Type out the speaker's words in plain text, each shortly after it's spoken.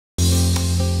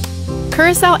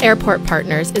Curaçao Airport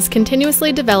Partners is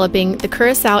continuously developing the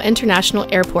Curaçao International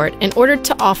Airport in order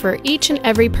to offer each and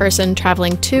every person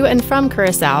traveling to and from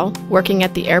Curaçao, working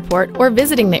at the airport, or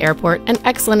visiting the airport an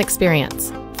excellent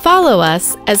experience. Follow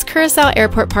us as Curaçao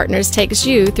Airport Partners takes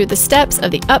you through the steps of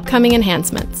the upcoming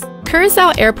enhancements.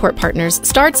 Curaçao Airport Partners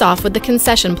starts off with the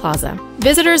concession plaza.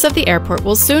 Visitors of the airport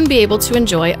will soon be able to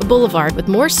enjoy a boulevard with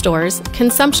more stores,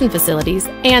 consumption facilities,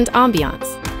 and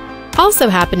ambiance. Also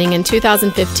happening in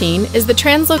 2015 is the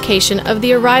translocation of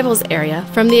the arrivals area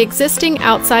from the existing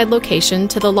outside location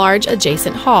to the large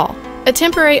adjacent hall. A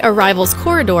temporary arrivals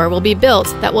corridor will be built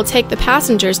that will take the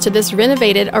passengers to this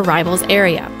renovated arrivals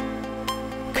area.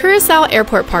 Curaçao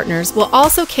Airport Partners will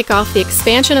also kick off the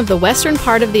expansion of the western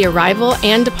part of the arrival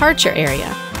and departure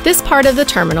area. This part of the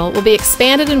terminal will be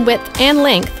expanded in width and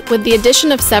length with the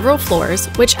addition of several floors,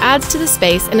 which adds to the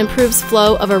space and improves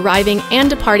flow of arriving and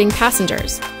departing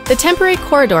passengers. The temporary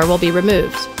corridor will be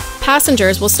removed.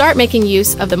 Passengers will start making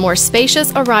use of the more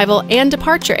spacious arrival and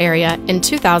departure area in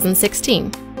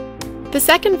 2016. The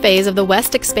second phase of the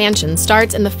west expansion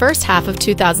starts in the first half of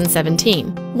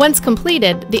 2017. Once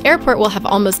completed, the airport will have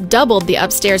almost doubled the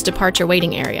upstairs departure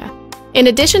waiting area. In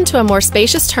addition to a more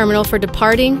spacious terminal for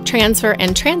departing, transfer,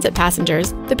 and transit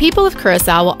passengers, the people of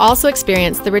Curaçao will also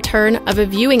experience the return of a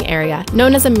viewing area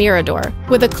known as a mirador,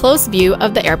 with a close view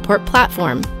of the airport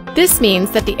platform. This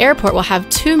means that the airport will have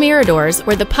 2 miradors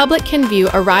where the public can view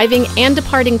arriving and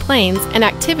departing planes and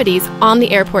activities on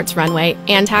the airport's runway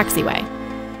and taxiway.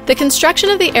 The construction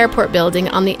of the airport building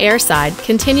on the air side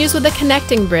continues with a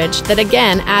connecting bridge that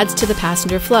again adds to the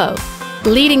passenger flow,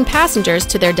 leading passengers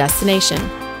to their destination.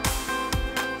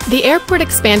 The airport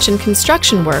expansion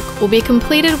construction work will be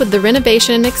completed with the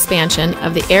renovation and expansion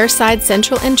of the airside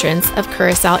central entrance of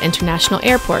Curaçao International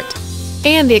Airport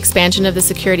and the expansion of the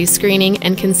security screening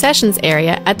and concessions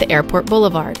area at the airport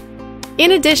boulevard.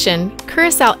 In addition,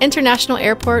 Curaçao International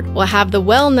Airport will have the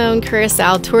well-known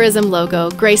Curaçao tourism logo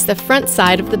grace the front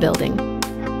side of the building.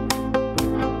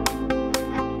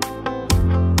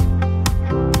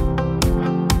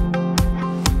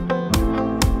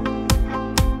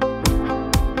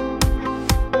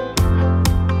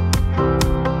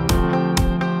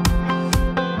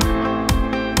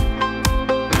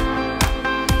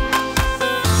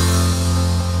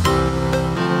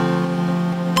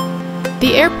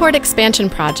 The Airport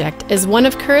Expansion Project is one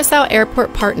of Curaçao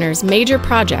Airport Partners' major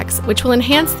projects which will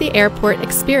enhance the airport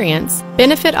experience,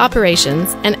 benefit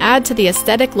operations, and add to the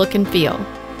aesthetic look and feel.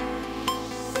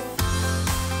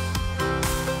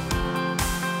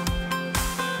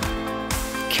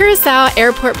 Curaçao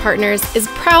Airport Partners is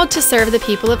proud to serve the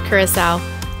people of Curaçao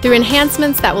through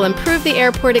enhancements that will improve the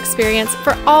airport experience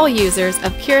for all users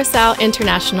of Curaçao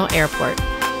International Airport.